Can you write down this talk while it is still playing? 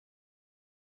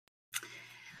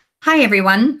Hi,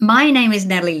 everyone. My name is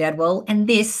Natalie Ledwell, and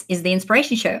this is The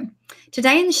Inspiration Show.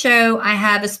 Today in the show, I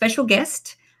have a special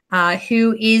guest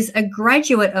who is a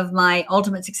graduate of my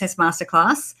Ultimate Success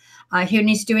Masterclass, who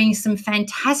is doing some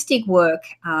fantastic work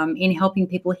in helping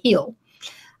people heal.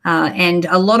 And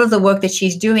a lot of the work that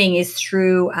she's doing is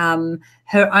through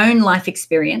her own life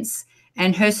experience.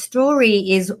 And her story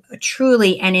is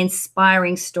truly an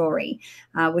inspiring story,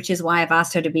 which is why I've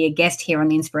asked her to be a guest here on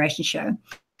The Inspiration Show.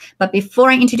 But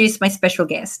before I introduce my special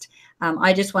guest,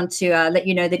 I just want to let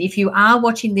you know that if you are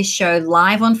watching this show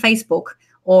live on Facebook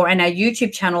or on our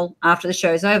YouTube channel after the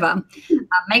show's over,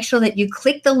 make sure that you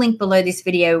click the link below this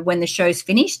video when the show's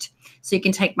finished so you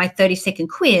can take my 30-second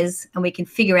quiz and we can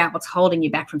figure out what's holding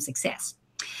you back from success.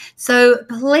 So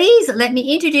please let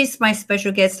me introduce my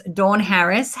special guest, Dawn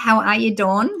Harris. How are you,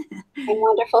 Dawn? I'm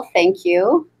wonderful. Thank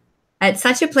you. It's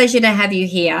such a pleasure to have you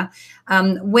here.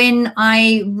 When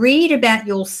I read about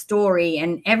your story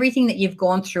and everything that you've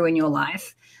gone through in your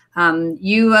life,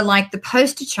 you are like the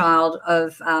poster child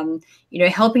of,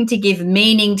 helping to give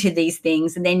meaning to these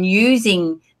things and then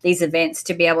using these events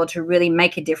to be able to really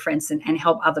make a difference and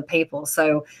help other people.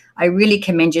 So I really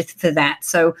commend you for that.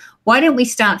 So why don't we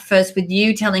start first with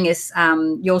you telling us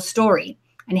your story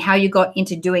and how you got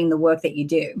into doing the work that you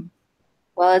do?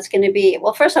 Well, it's going to be,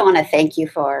 first I want to thank you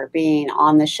for being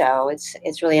on the show.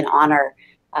 It's really an honor.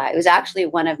 It was actually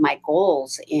one of my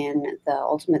goals in the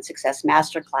Ultimate Success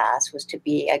Masterclass was to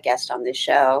be a guest on this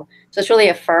show. So it's really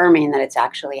affirming that it's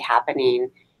actually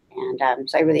happening. And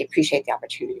so I really appreciate the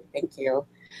opportunity. Thank you.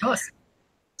 Of course.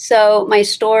 So my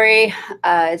story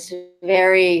is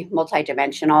very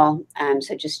multidimensional.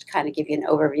 So just to kind of give you an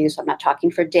overview, so I'm not talking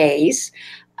for days.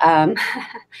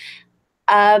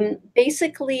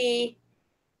 Basically,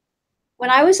 when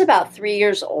I was about 3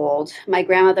 years old, my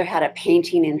grandmother had a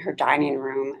painting in her dining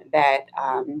room that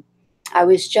I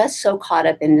was just so caught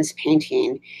up in this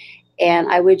painting,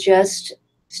 and I would just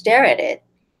stare at it.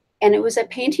 And it was a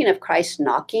painting of Christ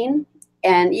knocking.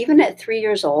 And even at 3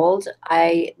 years old,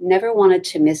 I never wanted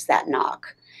to miss that knock.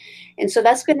 And so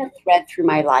that's been a thread through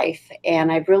my life.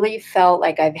 And I've really felt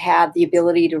like I've had the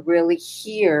ability to really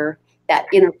hear that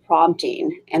inner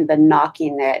prompting and the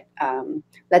knocking that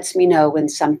lets me know when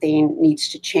something needs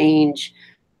to change.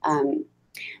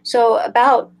 So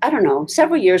about,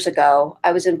 several years ago,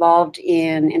 I was involved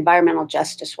in environmental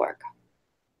justice work.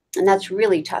 And that's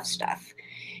really tough stuff.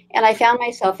 And I found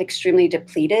myself extremely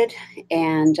depleted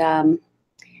and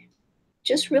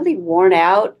just really worn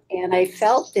out. And I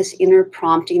felt this inner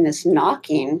prompting, this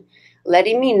knocking,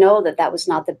 letting me know that that was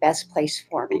not the best place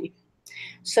for me.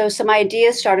 So some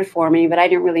ideas started forming, but I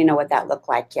didn't really know what that looked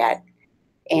like yet.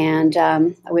 And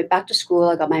I went back to school.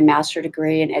 I got my master's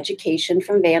degree in education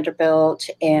from Vanderbilt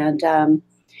and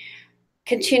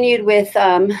continued with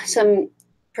some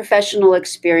professional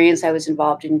experience. I was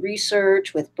involved in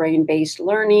research with brain-based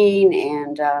learning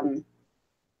and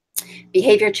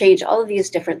behavior change, all of these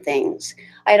different things.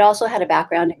 I had also had a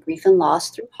background in grief and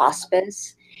loss through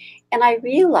hospice. And I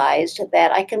realized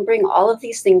that I can bring all of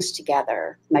these things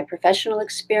together, my professional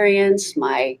experience,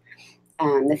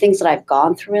 the things that I've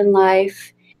gone through in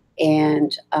life,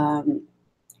 and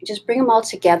just bring them all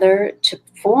together to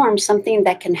form something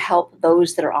that can help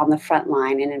those that are on the front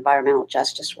line in environmental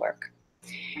justice work.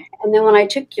 And then when I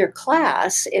took your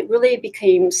class, it really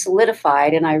became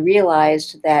solidified, and I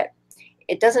realized that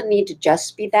it doesn't need to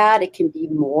just be that, it can be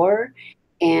more.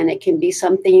 And it can be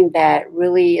something that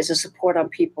really is a support on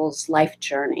people's life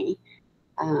journey.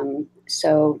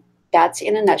 So that's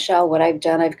in a nutshell what I've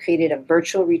done. I've created a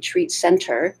virtual retreat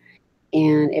center,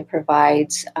 and it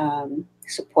provides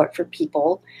support for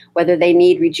people, whether they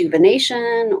need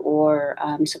rejuvenation or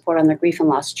support on their grief and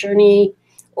loss journey,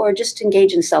 or just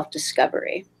engage in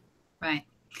self-discovery. Right.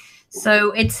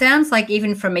 So it sounds like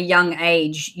even from a young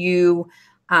age, you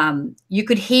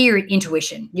could hear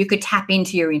intuition. You could tap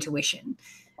into your intuition.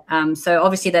 So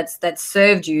obviously that's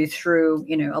served you through,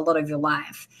 a lot of your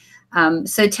life.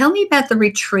 So tell me about the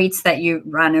retreats that you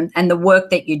run and the work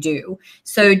that you do.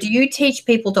 So do you teach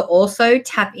people to also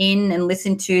tap in and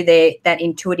listen to that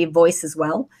intuitive voice as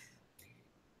well?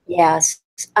 Yes.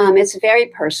 It's very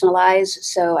personalized.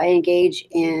 So I engage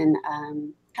in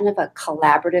kind of a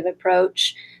collaborative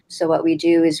approach. So what we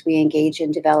do is we engage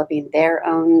in developing their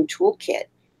own toolkit.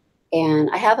 And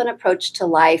I have an approach to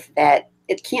life that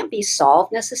it can't be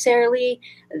solved necessarily,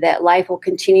 that life will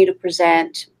continue to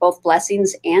present both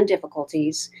blessings and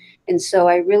difficulties. And so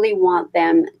I really want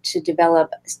them to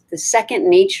develop the second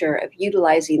nature of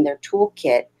utilizing their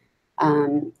toolkit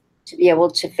to be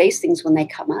able to face things when they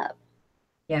come up.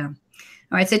 Yeah. All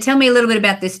right. So tell me a little bit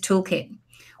about this toolkit.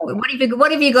 Okay.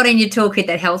 What have you got in your toolkit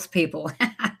that helps people?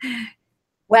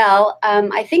 Well,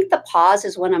 I think the pause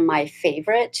is one of my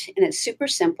favorite, and it's super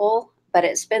simple, but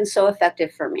it's been so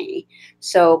effective for me.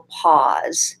 So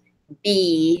pause,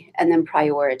 be, and then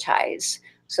prioritize.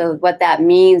 So what that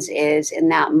means is in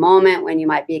that moment when you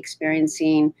might be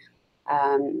experiencing,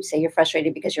 say you're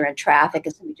frustrated because you're in traffic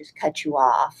and somebody just cut you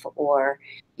off, or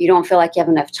you don't feel like you have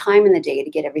enough time in the day to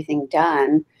get everything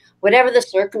done, whatever the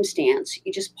circumstance,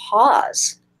 you just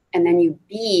pause and then you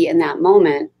be in that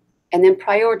moment and then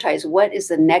prioritize what is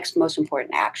the next most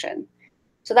important action.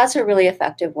 So that's a really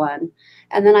effective one.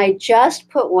 And then I just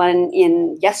put one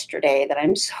in yesterday that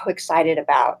I'm so excited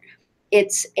about.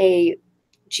 It's a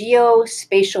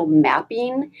geospatial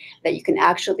mapping that you can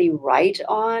actually write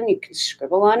on, you can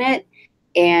scribble on it.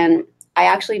 And I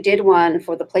actually did one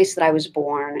for the place that I was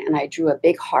born, and I drew a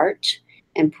big heart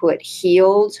and put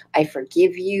healed, I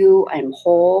forgive you, I'm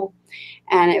whole.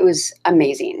 And it was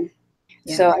amazing.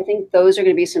 Yeah. So I think those are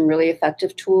going to be some really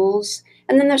effective tools.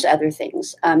 And then there's other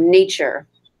things. Nature.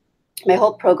 My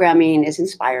whole programming is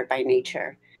inspired by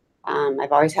nature.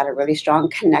 I've always had a really strong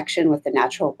connection with the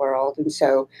natural world. And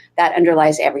so that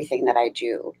underlies everything that I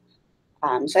do.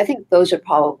 So I think those are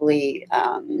probably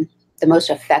the most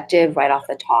effective right off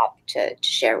the top to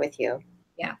share with you.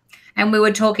 Yeah. And we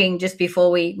were talking just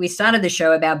before we started the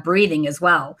show about breathing as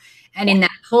well. And in that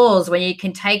pause, when you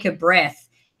can take a breath,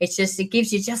 it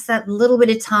gives you just that little bit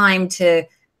of time to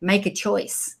make a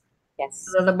choice. Yes.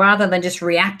 So rather than just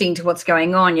reacting to what's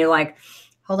going on, you're like,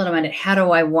 hold on a minute, how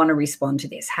do I want to respond to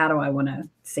this? How do I want to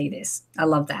see this? I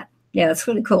love that. Yeah, that's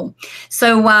really cool.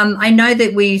 So I know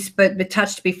that we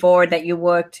touched before that you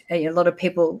worked a lot of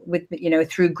people with,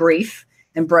 through grief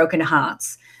and broken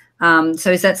hearts. So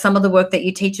is that some of the work that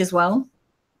you teach as well?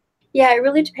 Yeah, it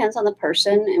really depends on the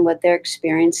person and what they're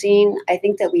experiencing. I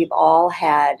think that we've all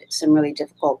had some really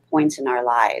difficult points in our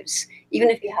lives. Even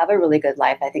if you have a really good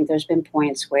life, I think there's been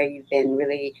points where you've been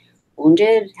really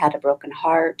wounded, had a broken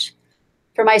heart.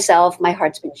 For myself, my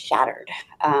heart's been shattered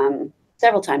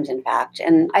several times, in fact.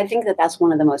 And I think that that's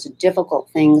one of the most difficult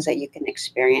things that you can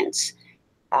experience.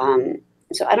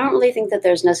 So I don't really think that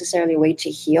there's necessarily a way to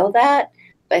heal that.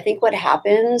 But I think what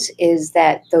happens is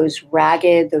that those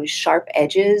ragged, those sharp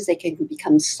edges, they can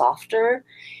become softer.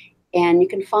 And you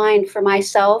can find, for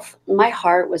myself, my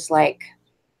heart was like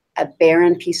a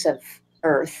barren piece of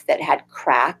earth that had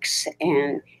cracks,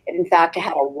 and it, in fact, it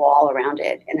had a wall around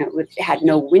it, and it had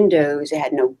no windows, it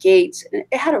had no gates, and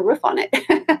it had a roof on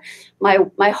it.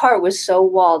 My heart was so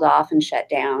walled off and shut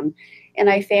down. And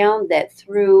I found that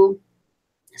through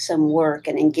some work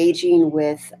and engaging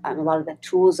with a lot of the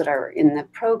tools that are in the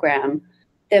program,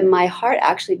 that my heart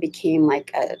actually became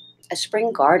like a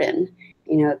spring garden.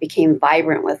 It became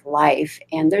vibrant with life.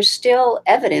 And there's still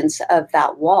evidence of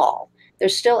that wall.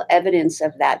 There's still evidence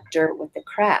of that dirt with the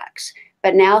cracks.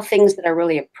 But now things that are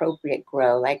really appropriate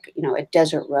grow, like, a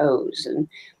desert rose. And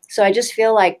so I just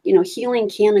feel like, healing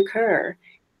can occur.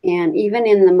 And even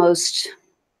in the most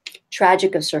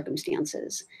tragic of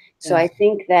circumstances. So I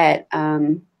think that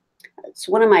it's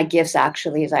one of my gifts,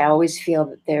 actually, is I always feel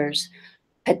that there's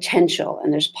potential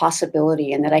and there's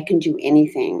possibility and that I can do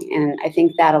anything. And I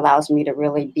think that allows me to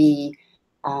really be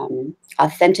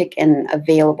authentic and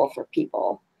available for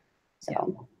people.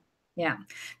 So. Yeah,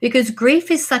 because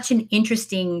grief is such an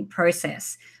interesting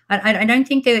process. I don't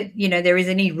think that, there is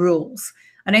any rules.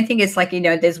 I don't think it's like,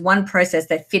 there's one process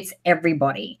that fits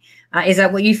everybody. Is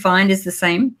that what you find is the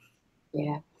same?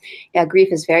 Yeah. Yeah, grief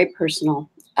is very personal.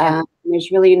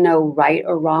 There's really no right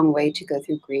or wrong way to go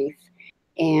through grief.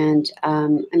 And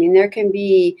there can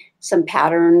be some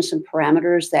patterns, some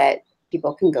parameters that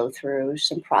people can go through,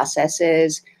 some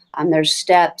processes. There's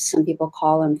steps, some people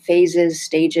call them phases,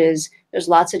 stages. There's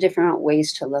lots of different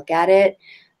ways to look at it.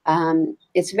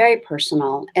 It's very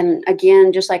personal. And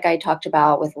again, just like I talked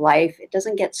about with life, it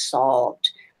doesn't get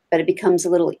solved, but it becomes a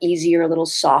little easier, a little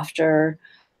softer.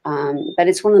 But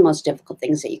it's one of the most difficult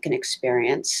things that you can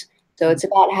experience. So it's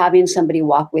about having somebody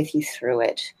walk with you through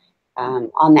it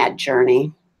on that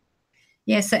journey.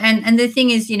 Yes, and the thing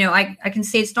is, I can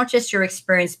see it's not just your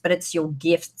experience, but it's your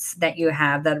gifts that you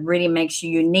have that really makes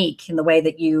you unique in the way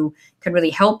that you can really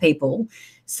help people.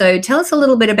 So tell us a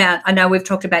little bit about, I know we've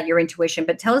talked about your intuition,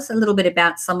 but tell us a little bit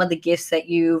about some of the gifts that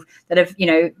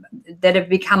have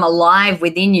become alive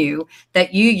within you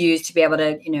that you use to be able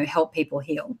to, help people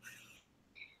heal.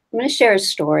 I'm going to share a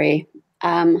story.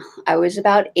 I was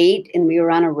about 8 and we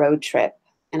were on a road trip,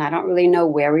 and I don't really know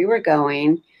where we were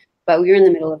going, but we were in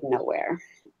the middle of nowhere.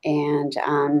 And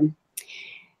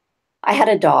I had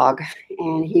a dog,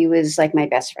 and he was like my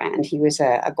best friend. He was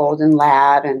a golden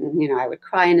lab, and, I would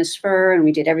cry in his fur, and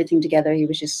we did everything together.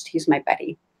 He's my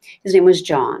buddy. His name was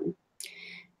John.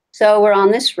 So we're on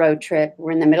this road trip.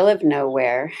 We're in the middle of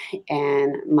nowhere,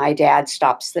 and my dad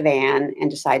stops the van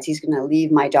and decides he's going to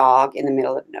leave my dog in the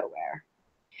middle of nowhere.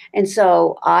 And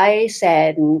so I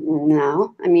said,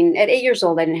 no. I mean, at 8 years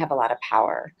old, I didn't have a lot of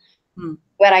power,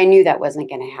 but I knew that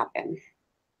wasn't going to happen.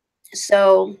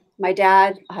 So my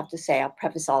dad, I have to say, I'll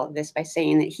preface all of this by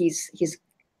saying that he's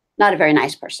not a very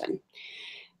nice person,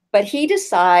 but he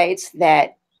decides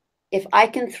that if I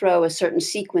can throw a certain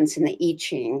sequence in the I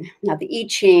Ching. Now, the I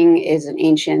Ching is an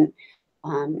ancient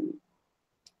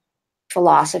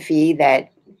philosophy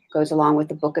that goes along with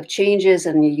the Book of Changes,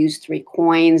 and you use 3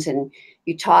 coins and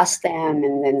you toss them,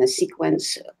 and then the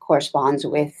sequence corresponds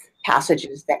with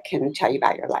passages that can tell you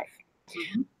about your life.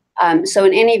 So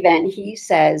in any event, he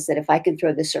says that if I can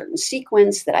throw this certain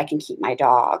sequence, that I can keep my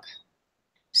dog.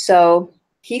 So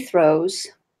he throws,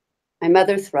 my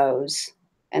mother throws,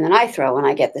 and then I throw and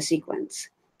I get the sequence.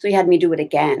 So he had me do it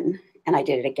again, and I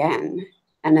did it again.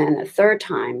 And then a third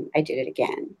time, I did it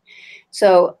again.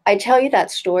 So I tell you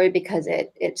that story because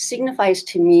it signifies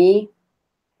to me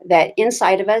that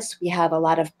inside of us, we have a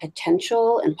lot of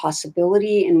potential and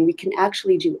possibility, and we can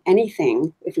actually do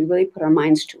anything if we really put our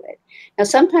minds to it. Now,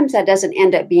 sometimes that doesn't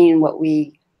end up being what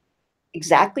we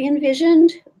exactly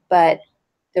envisioned, but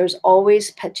there's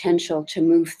always potential to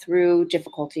move through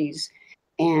difficulties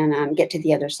and get to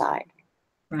the other side.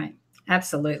 Right.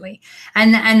 Absolutely.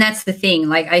 And that's the thing.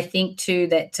 Like, I think too,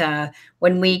 that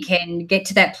when we can get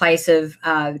to that place of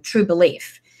true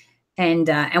belief, and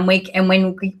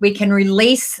when we can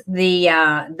release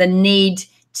the need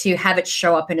to have it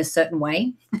show up in a certain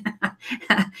way,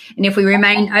 and if we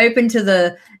remain open to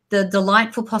the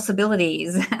delightful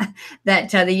possibilities that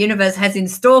the universe has in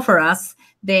store for us,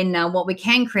 then what we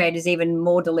can create is even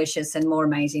more delicious and more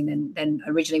amazing than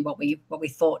originally what we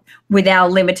thought, with our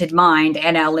limited mind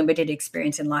and our limited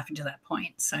experience in life until that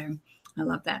point. So I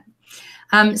love that.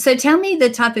 So tell me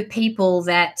the type of people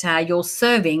that you're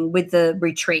serving with the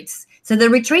retreats. So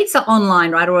the retreats are online,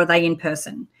 right? Or are they in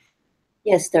person?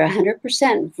 Yes, they're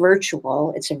 100%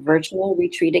 virtual. It's a virtual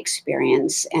retreat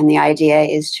experience. And the idea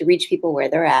is to reach people where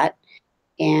they're at.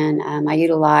 And I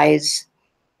utilize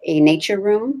a nature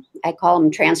room. I call them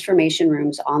transformation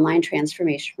rooms, online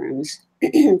transformation rooms.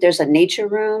 There's a nature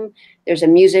room, there's a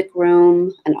music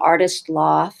room, an artist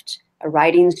loft, a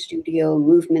writing studio,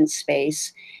 movement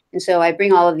space. And so I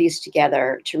bring all of these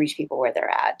together to reach people where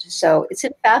they're at. So it's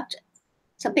in fact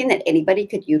something that anybody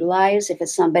could utilize. If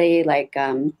it's somebody like,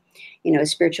 a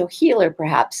spiritual healer,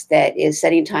 perhaps, that is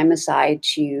setting time aside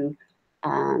to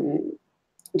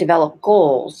develop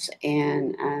goals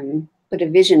and put a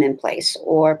vision in place,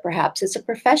 or perhaps it's a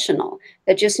professional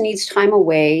that just needs time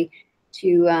away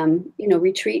to,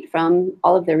 retreat from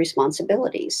all of their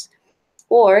responsibilities.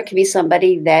 Or it could be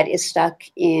somebody that is stuck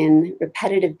in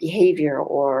repetitive behavior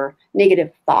or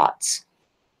negative thoughts.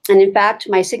 And in fact,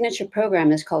 my signature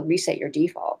program is called Reset Your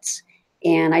Defaults.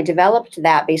 And I developed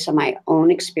that based on my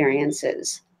own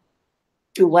experiences.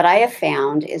 And what I have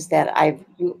found is that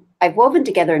I've woven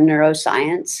together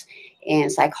neuroscience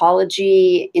and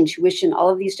psychology, intuition, all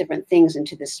of these different things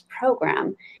into this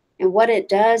program. And what it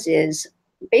does is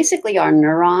basically our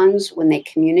neurons, when they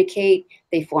communicate,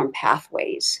 they form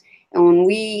pathways. And when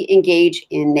we engage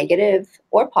in negative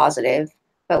or positive,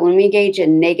 but when we engage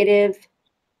in negative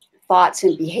thoughts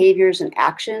and behaviors and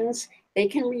actions, they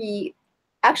can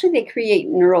they create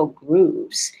neural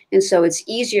grooves. And so it's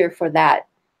easier for that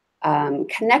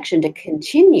connection to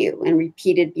continue and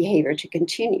repeated behavior to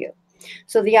continue.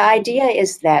 So the idea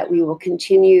is that we will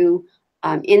continue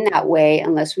in that way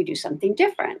unless we do something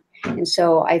different. And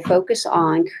so I focus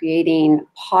on creating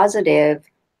positive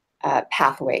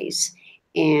pathways.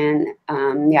 And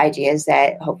the idea is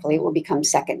that hopefully it will become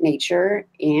second nature.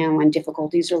 And when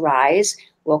difficulties arise,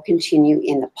 we'll continue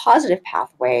in the positive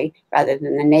pathway rather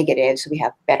than the negative, so we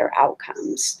have better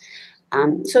outcomes.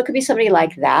 So it could be somebody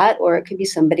like that, or it could be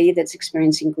somebody that's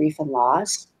experiencing grief and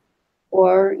loss,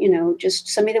 or, just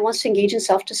somebody that wants to engage in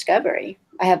self-discovery.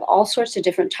 I have all sorts of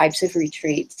different types of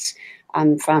retreats,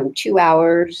 from 2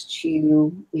 hours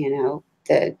to,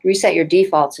 the Reset Your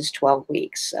Defaults is 12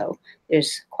 weeks. So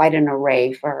there's quite an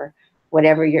array for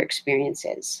whatever your experience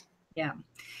is. Yeah.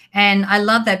 And I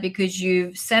love that because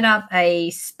you've set up a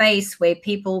space where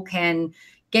people can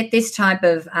get this type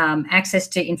of access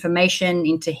to information,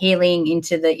 into healing,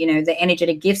 into the, the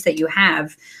energetic gifts that you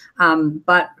have,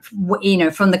 but,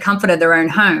 from the comfort of their own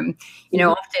home.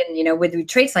 Often, with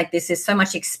retreats like this, there's so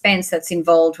much expense that's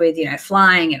involved with,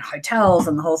 flying and hotels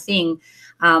and the whole thing.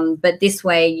 But this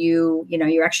way,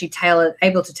 you're actually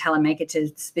able to tailor make it to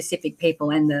specific people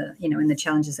and the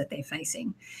challenges that they're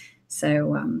facing.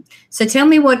 So tell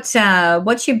me what's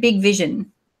your big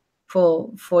vision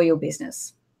for your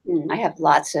business. I have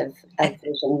lots of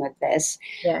vision with this.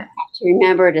 Yeah. I have to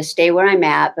remember to stay where I'm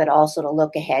at, but also to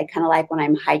look ahead, kind of like when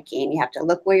I'm hiking. You have to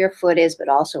look where your foot is, but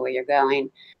also where you're going.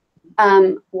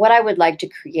 What I would like to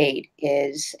create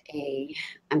is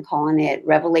I'm calling it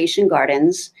Revelation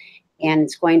Gardens, and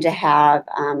it's going to have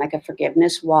like a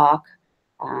forgiveness walk.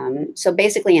 So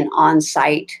basically an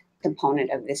on-site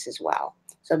component of this as well.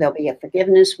 So there'll be a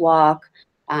forgiveness walk,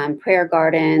 prayer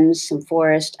gardens, some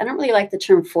forest. I don't really like the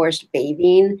term forest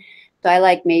bathing, so I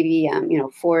like maybe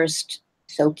forest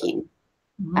soaking.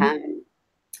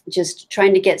 Just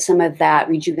trying to get some of that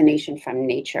rejuvenation from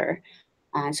nature.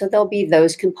 So there'll be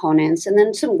those components, and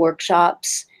then some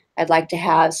workshops. I'd like to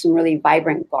have some really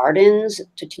vibrant gardens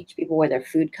to teach people where their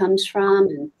food comes from,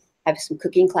 and have some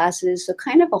cooking classes. So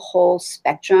kind of a whole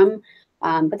spectrum,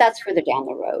 but that's further down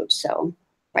the road. So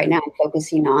right now I'm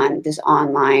focusing on this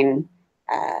online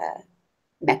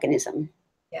mechanism.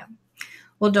 Yeah.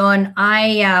 Well, Dawn,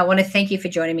 I want to thank you for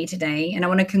joining me today, and I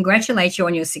want to congratulate you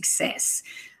on your success.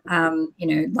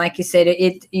 Like you said,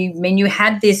 you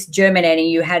had this germinating,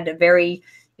 you had a very,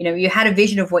 you had a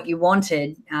vision of what you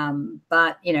wanted,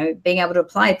 but, being able to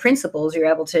apply principles,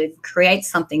 you're able to create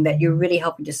something that you're really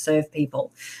helping to serve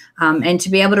people, and to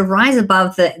be able to rise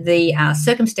above the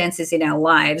circumstances in our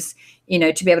lives,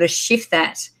 to be able to shift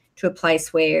that to a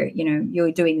place where,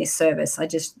 you're doing this service. I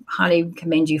just highly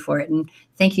commend you for it. And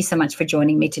thank you so much for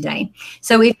joining me today.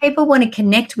 So if people want to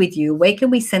connect with you, where can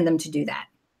we send them to do that?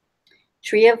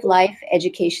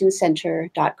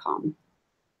 treeoflifeeducationcenter.com.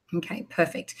 Okay,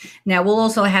 perfect. Now we'll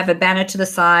also have a banner to the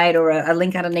side or a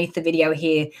link underneath the video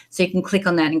here, so you can click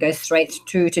on that and go straight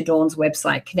to Dawn's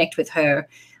website, connect with her,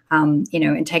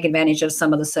 and take advantage of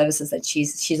some of the services that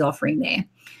she's offering there.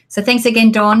 So thanks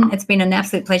again, Dawn. It's been an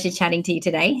absolute pleasure chatting to you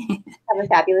today. Have a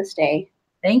fabulous day.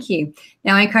 Thank you.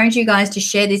 Now, I encourage you guys to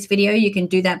share this video. You can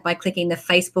do that by clicking the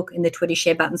Facebook and the Twitter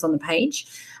share buttons on the page.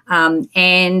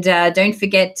 And don't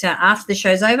forget, after the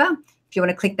show's over, if you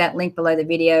want to click that link below the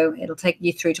video, it'll take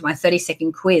you through to my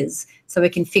 30-second quiz so we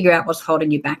can figure out what's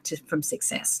holding you back from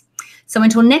success. So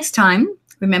until next time,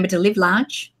 remember to live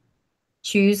large,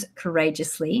 choose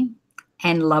courageously,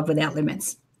 and love without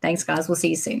limits. Thanks, guys. We'll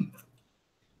see you soon.